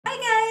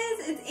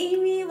it's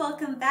Amy.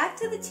 Welcome back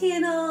to the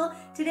channel.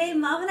 Today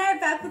Mom and I are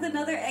back with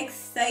another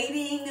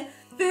exciting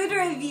food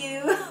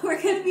review.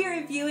 We're going to be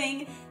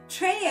reviewing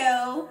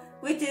Treo,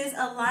 which is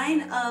a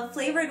line of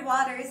flavored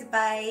waters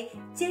by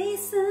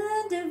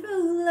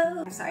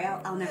Derulo. I'm sorry,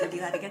 I'll never do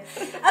that again.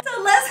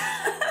 So let's...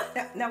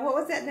 Now what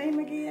was that name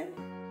again?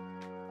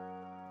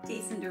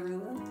 Jason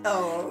Derulo.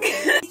 Oh,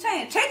 okay. He's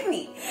trying to trick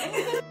me.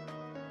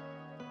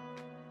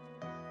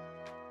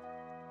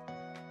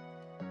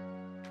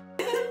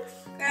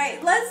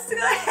 Alright, let's go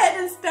ahead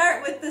and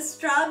start with the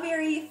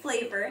strawberry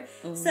flavor.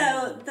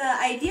 So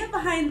the idea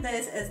behind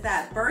this is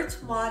that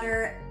birch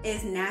water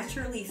is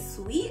naturally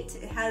sweet.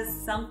 It has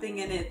something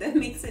in it that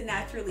makes it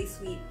naturally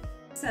sweet.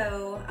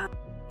 So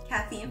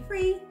caffeine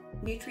free,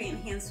 nutrient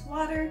enhanced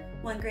water,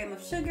 1 gram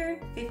of sugar,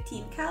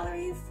 15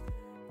 calories.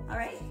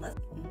 Alright, let's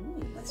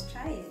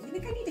try it. You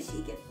think I need to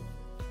shake it?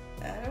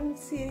 I don't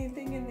see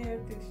anything in there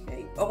to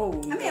shake.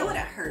 Oh, I mean, it would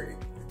have hurt.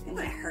 It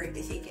would have hurt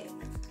to shake it.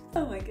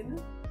 Oh my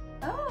goodness.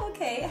 Oh,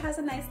 okay. It has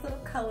a nice little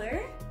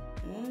color.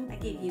 I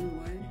gave you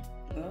more.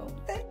 Oh,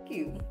 thank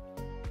you.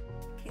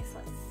 Okay, so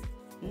let's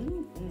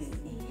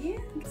see.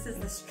 This is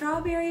the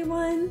strawberry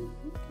one.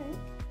 Okay.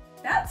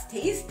 That's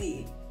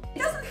tasty. It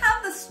doesn't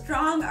have the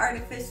strong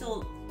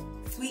artificial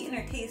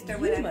sweetener taste or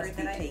whatever. You must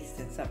be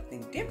tasting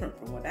something different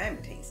from what I'm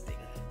tasting.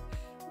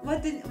 Well,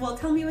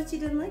 tell me what you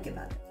didn't like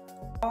about it.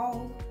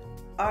 All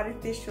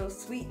artificial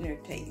sweetener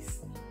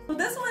taste. Well,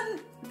 this one,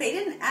 they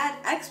didn't add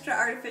extra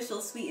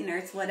artificial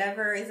sweeteners,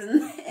 whatever is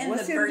in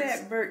What's the birch. in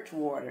that birch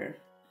water?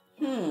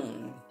 I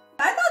thought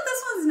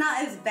this one's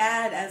not as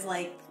bad as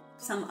like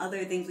some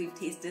other things we've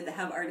tasted that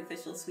have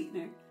artificial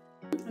sweetener.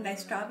 A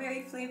nice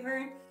strawberry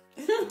flavor.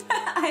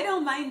 I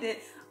don't mind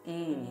it.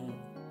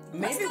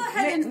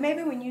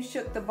 Maybe when you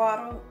shook the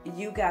bottle,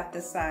 you got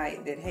the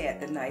side that had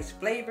the nice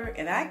flavor,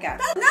 and I got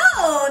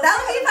No, that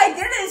would be if I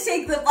didn't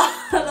shake the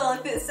bottle,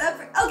 if it's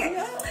separate.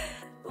 Okay,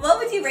 what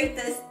would you rate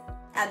this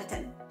out of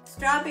 10?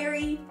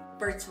 Strawberry,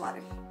 birch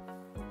water.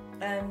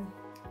 I'm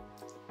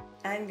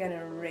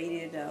gonna rate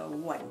it a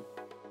 1.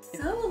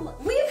 So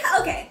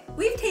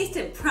we've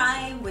tasted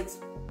Prime, which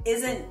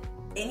isn't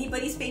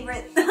anybody's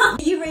favorite.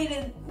 You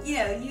rated,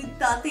 you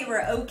thought they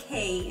were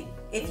okay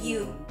if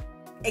you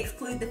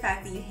exclude the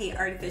fact that you hate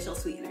artificial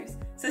sweeteners.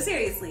 So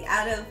seriously,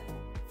 out of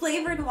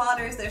flavored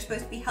waters that are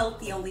supposed to be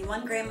healthy, only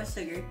 1 gram of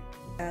sugar.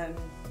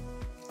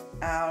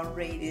 I'll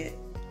rate it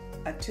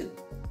a 2.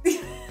 I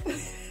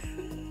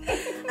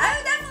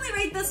would definitely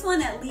rate this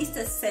one at least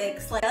a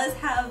 6. Like, it does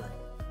have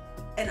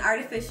an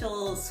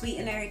artificial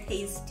sweetener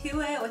taste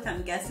to it, which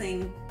I'm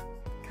guessing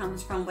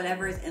comes from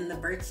whatever is in the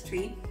birch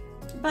tree.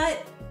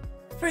 But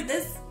for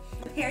this,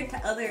 compared to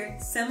other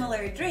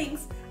similar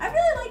drinks, I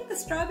really like the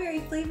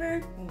strawberry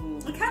flavor.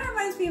 It kind of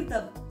reminds me of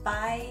the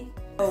Bai.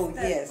 Oh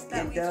yes,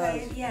 it does.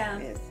 Tried. Yeah.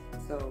 Yes.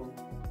 So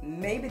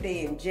maybe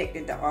they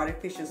injected the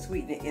artificial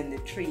sweetener in the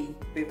tree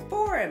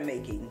before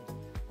making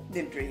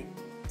the drink,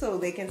 so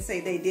they can say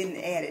they didn't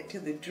add it to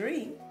the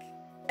drink.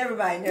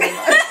 Everybody knows.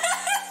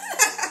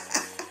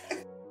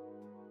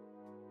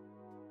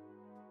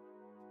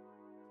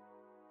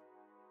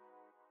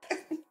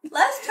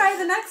 Let's try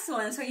the next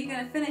one. So are you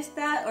gonna finish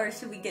that, or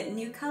should we get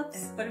new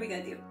cups? What are we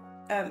gonna do?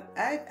 I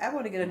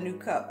want to get a new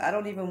cup. I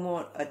don't even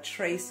want a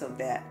trace of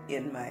that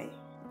in my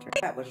drink.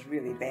 That was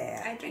really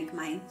bad. I drank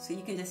mine, so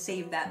you can just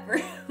save that for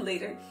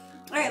later.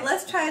 All right,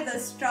 let's try the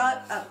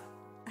I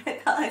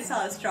thought I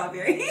saw a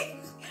strawberry.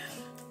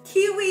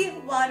 Kiwi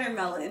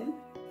watermelon.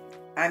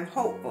 I'm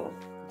hopeful.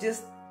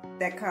 Just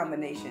that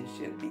combination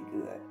should be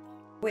good.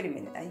 Wait a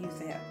minute, I used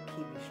to have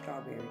kiwi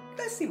strawberry.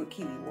 Let's see what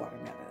kiwi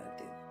watermelon will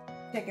do.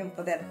 Checking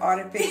for that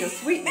artificial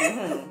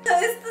sweetener. So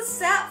it's the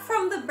sap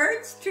from the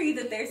birch tree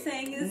that they're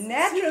saying is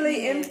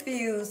naturally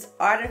infused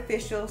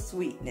artificial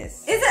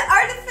sweetness. Is it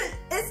artificial?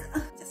 It's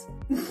just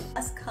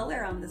less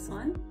color on this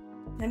one.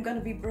 I'm gonna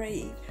be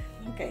brave.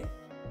 Okay.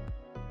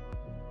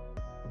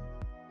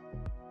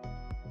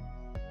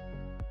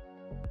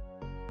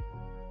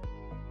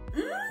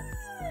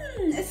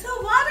 It's so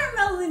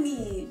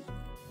watermelony.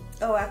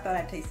 Oh, I thought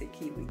I tasted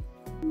kiwi.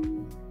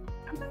 I'm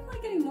definitely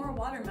getting more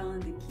watermelon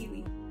than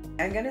kiwi.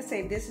 I'm gonna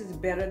say this is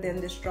better than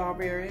the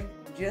strawberry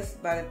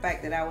just by the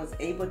fact that I was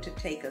able to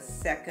take a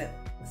second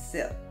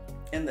sip,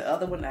 and the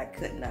other one I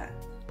could not.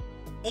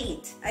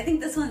 8. I think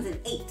this one's an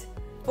 8.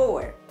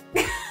 4.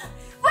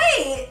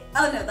 Wait!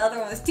 Oh no, the other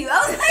one was 2.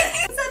 I was like,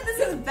 you said this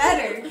is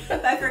better.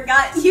 I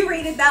forgot you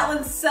rated that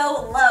one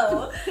so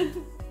low.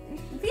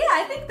 But yeah,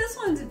 I think this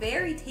one's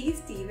very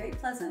tasty, very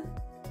pleasant.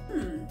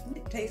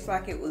 It tastes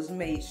like it was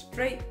made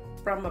straight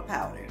from a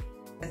powder.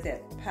 What's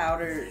that?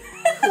 Powdered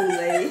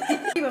Kool-Aid.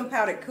 Even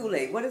powdered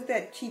Kool-Aid. What is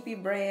that cheapy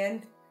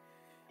brand?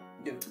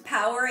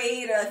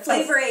 Powerade or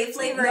Flavor Aid.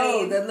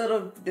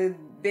 No, the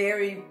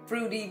berry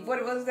fruity.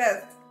 What was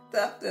that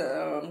stuff?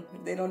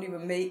 They don't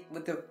even make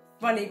with the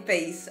funny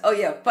face. Oh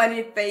yeah,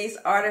 funny face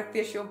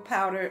artificial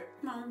powder.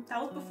 Mom,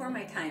 that was before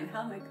my time.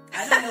 How am I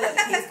don't know what it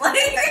tastes like.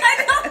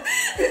 I don't.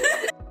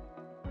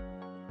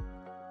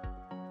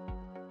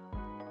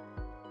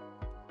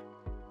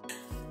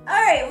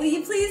 Alright, will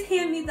you please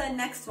hand me the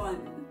next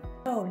one?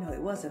 Oh no,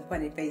 it wasn't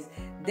Funny Face.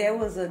 There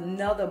was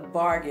another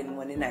bargain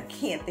one and I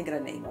can't think of the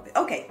name of it.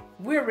 Okay,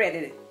 we're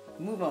ready to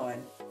move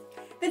on.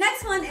 The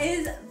next one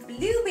is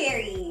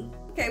blueberry.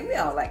 Okay, we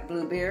all like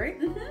blueberry.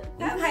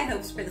 I have high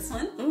hopes for this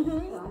one.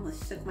 Mm-hmm. I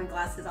almost shook my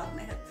glasses off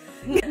my head.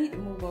 I need to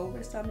move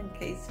over some in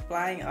case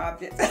flying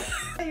objects.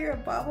 You're a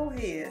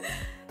bobblehead.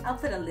 I'll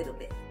put a little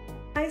bit.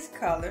 Nice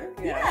color.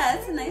 Yeah,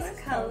 it's a nice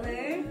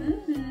color.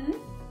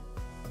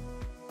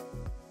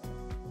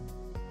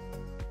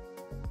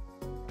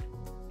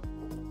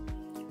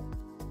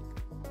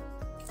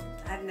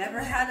 I've never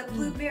had a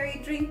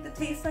blueberry drink that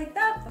tastes like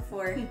that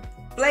before.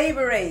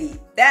 Flavorade.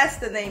 That's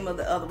the name of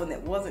the other one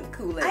that wasn't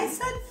Kool-Aid. I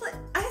said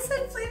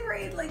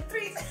Flavorade like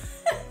 3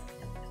 times.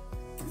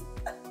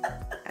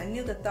 I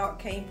knew the thought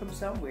came from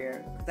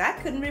somewhere. I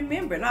couldn't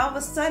remember. And all of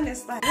a sudden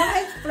it's like, why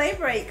is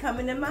Flavorade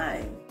coming to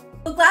mind?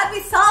 Well, glad we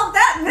solved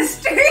that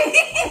mystery.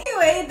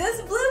 Anyway,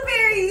 this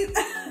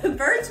blueberry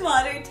birch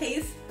water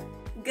tastes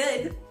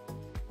good.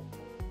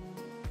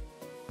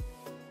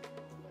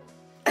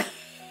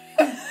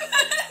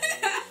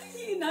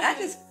 I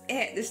just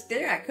had to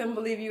stare. I couldn't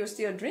believe you were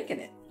still drinking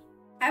it.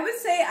 I would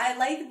say I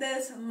like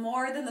this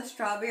more than the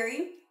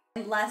strawberry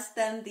and less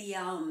than the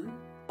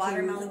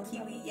watermelon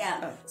kiwi. Yeah.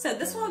 Oh. So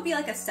this one would be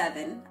like a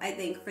 7, I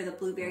think, for the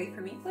blueberry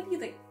for me. What do you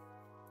think?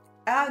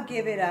 I'll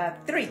give it a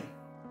 3.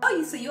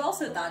 Oh, so you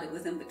also thought it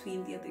was in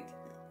between the other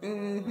two.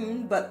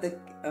 Mm-hmm. But the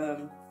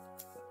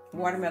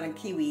watermelon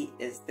kiwi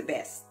is the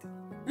best.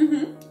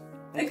 Mm-hmm.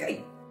 Okay.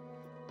 Agreed.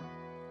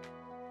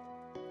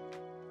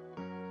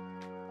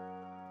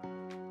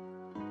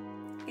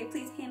 Okay,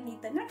 please hand me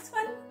the next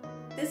one.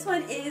 This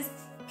one is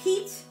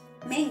peach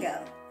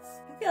mango.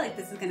 I feel like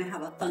this is gonna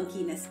have a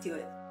funkiness to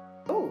it.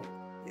 Oh,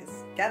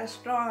 it's got a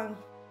strong.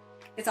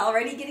 It's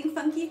already getting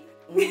funky.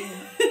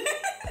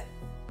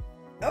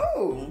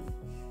 Oh.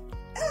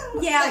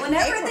 Yeah, like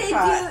whenever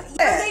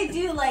they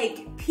do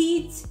like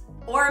peach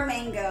or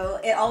mango,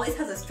 it always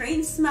has a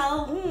strange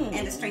smell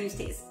and a strange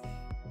taste.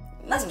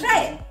 Let's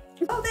try it.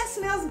 Oh, that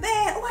smells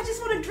bad. Oh, I just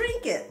want to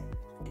drink it.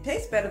 It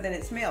tastes better than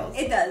it smells.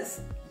 It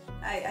does.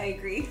 I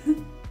agree.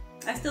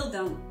 I still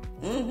don't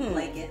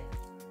like it.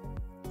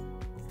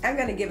 I'm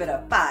gonna give it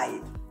a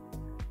 5.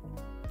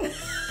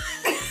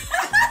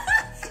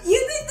 You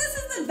think this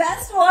is the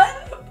best one?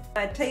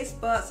 My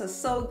taste buds are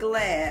so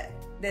glad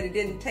that it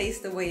didn't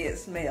taste the way it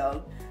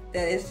smelled,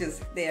 that it's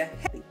just, they're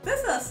happy.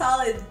 This is a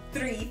solid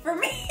 3 for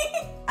me.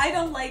 I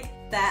don't like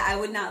that. I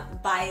would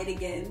not buy it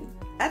again.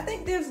 I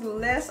think there's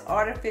less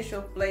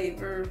artificial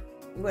flavor,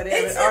 whatever.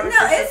 It's just,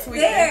 no, it's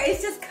sweetener. there.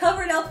 It's just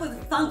covered up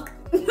with funk.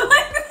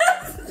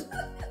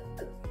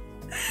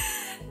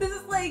 This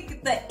is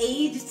like the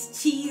aged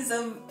cheese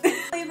of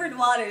flavored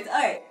waters. All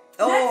right.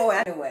 Oh,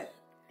 I know what.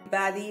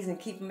 Buy these and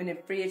keep them in the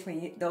fridge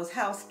when those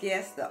house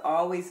guests are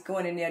always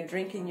going in there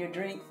drinking your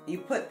drink. You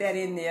put that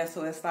in there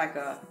so it's like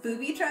a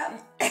booby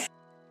trap.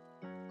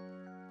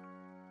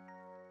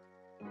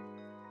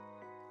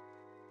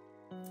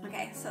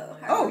 Okay, so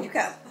oh, you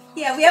got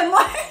yeah, we have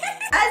more.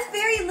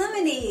 Raspberry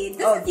lemonade.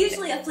 This is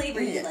usually a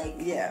flavor you like.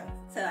 Yeah.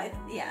 So I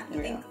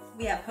think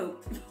we have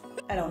hope.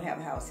 I don't have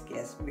house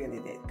guests really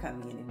that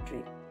come in and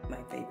drink my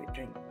favorite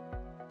drink.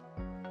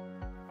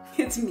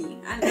 It's me.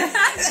 I'm the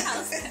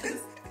house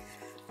guest.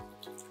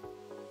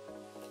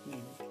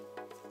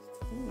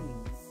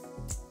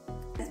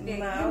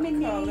 Mild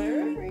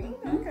color.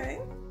 Okay.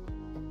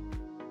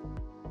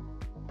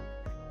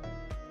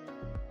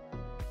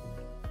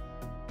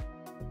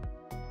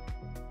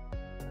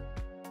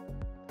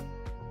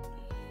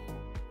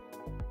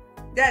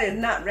 That is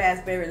not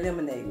raspberry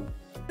lemonade.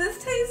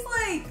 This tastes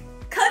like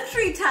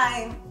country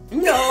time.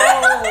 No,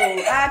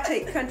 I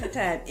take country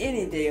time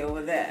any day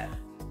over that.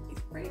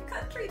 It's pretty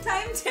country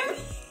time to me.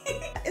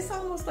 It's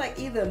almost like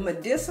either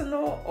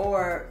medicinal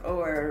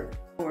or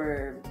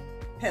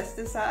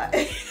pesticide.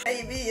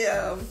 Maybe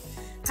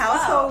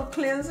household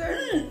cleanser.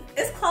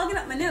 It's clogging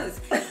up my nose.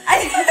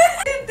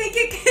 I didn't think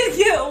it could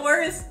get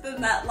worse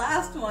than that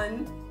last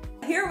one.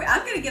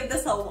 I'm gonna give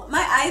this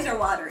my eyes are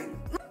watering.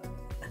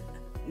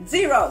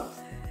 0.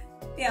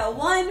 Yeah,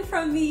 1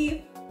 from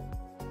me.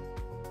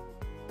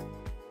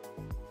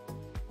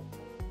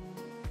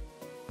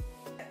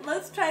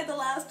 Let's try the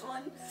last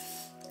one.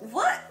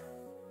 What?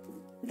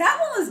 That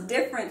one was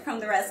different from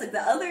the rest. Like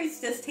the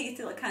others just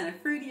tasted like kind of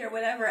fruity or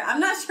whatever. I'm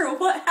not sure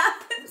what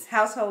happens.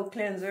 Household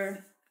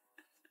cleanser.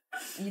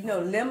 You know,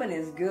 lemon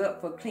is good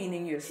for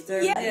cleaning your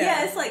stuff.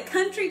 Yeah, it's like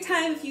country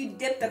time if you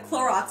dip the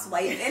Clorox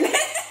wipe in it.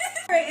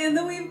 Right, and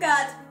then we've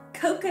got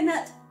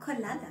coconut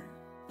colada.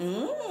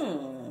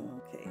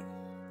 Okay.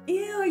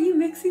 Ew, are you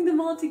mixing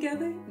them all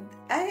together?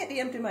 I had to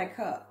empty my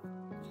cup.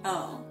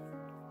 Oh.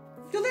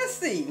 So let's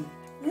see.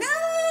 No!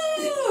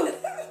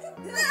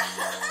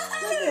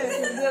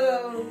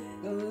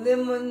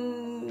 Little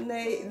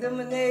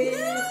lemonade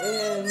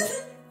and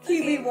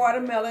kiwi,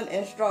 watermelon,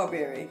 and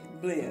strawberry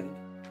blend.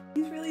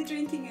 He's really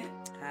drinking it.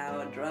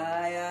 How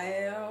dry I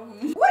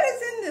am. What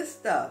is in this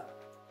stuff?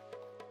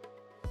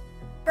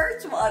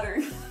 Birch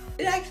water.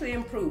 It actually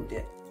improved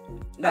it.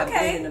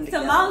 Okay,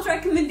 so Mom's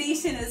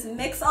recommendation is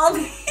mix all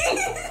these.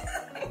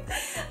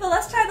 Well,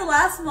 let's try the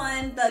last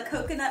one, the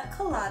coconut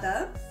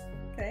colada.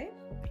 Okay.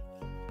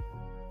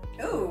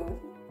 Ooh.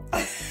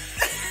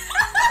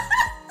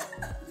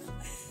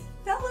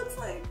 That looks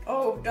like...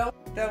 Oh,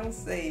 don't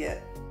say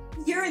it.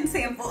 urine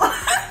sample.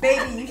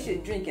 Maybe you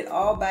should drink it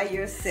all by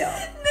yourself.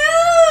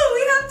 No,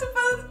 we have to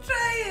both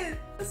try it.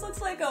 This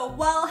looks like a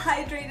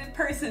well-hydrated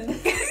person.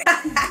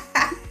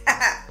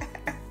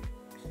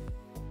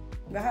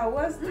 But how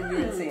was the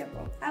urine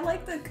sample? I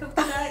like the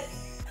coconut.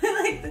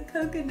 I like the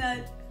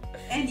coconut.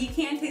 And you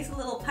can taste a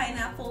little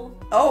pineapple.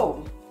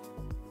 Oh,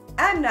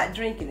 I'm not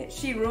drinking it.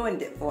 She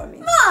ruined it for me.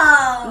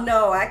 Mom!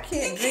 No, I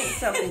can't drink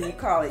something you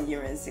call a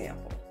urine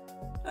sample.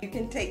 You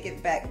can take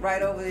it back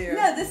right over there.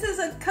 No, this is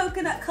a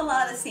coconut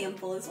colada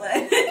sample is what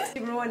it is. She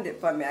ruined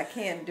it for me. I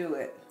can't do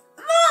it.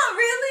 Mom,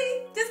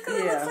 really? Just because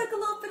it Yeah. looks like a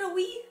little bit of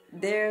wheat?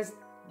 There's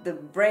the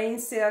brain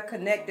cell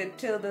connected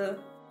to the...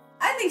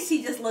 I think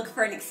she just looked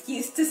for an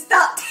excuse to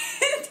stop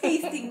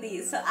tasting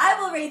these. So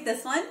I will rate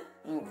this one.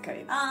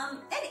 Okay. An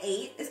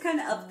 8. It's kind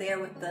of up there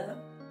with the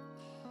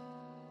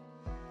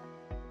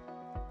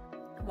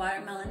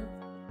watermelon.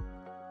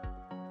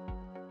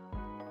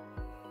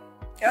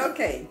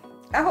 Okay.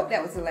 I hope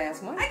that was the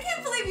last one. I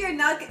can't believe you're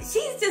not.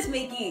 She's just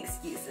making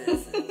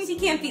excuses. She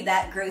can't be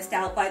that grossed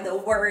out by the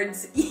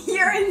words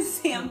urine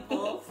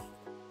sample.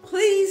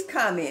 Please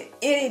comment,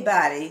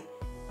 anybody,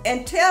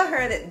 and tell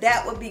her that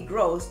that would be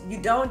gross. You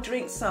don't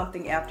drink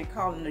something after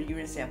calling a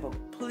urine sample.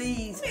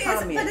 Please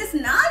comment. But it's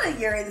not a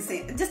urine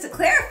sample. Just to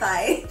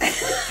clarify,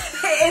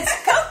 it's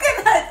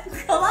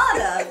coconut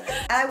colada.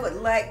 I would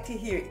like to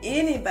hear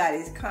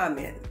anybody's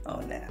comment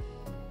on that.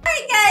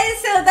 Alright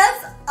guys, so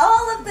that's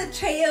all of the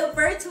Treo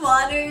Birch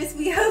Waters.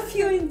 We hope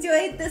you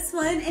enjoyed this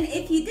one, and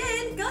if you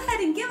did, go ahead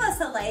and give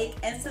us a like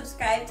and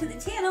subscribe to the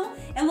channel,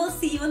 and we'll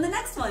see you in the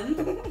next one.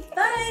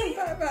 Bye!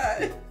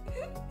 Bye-bye.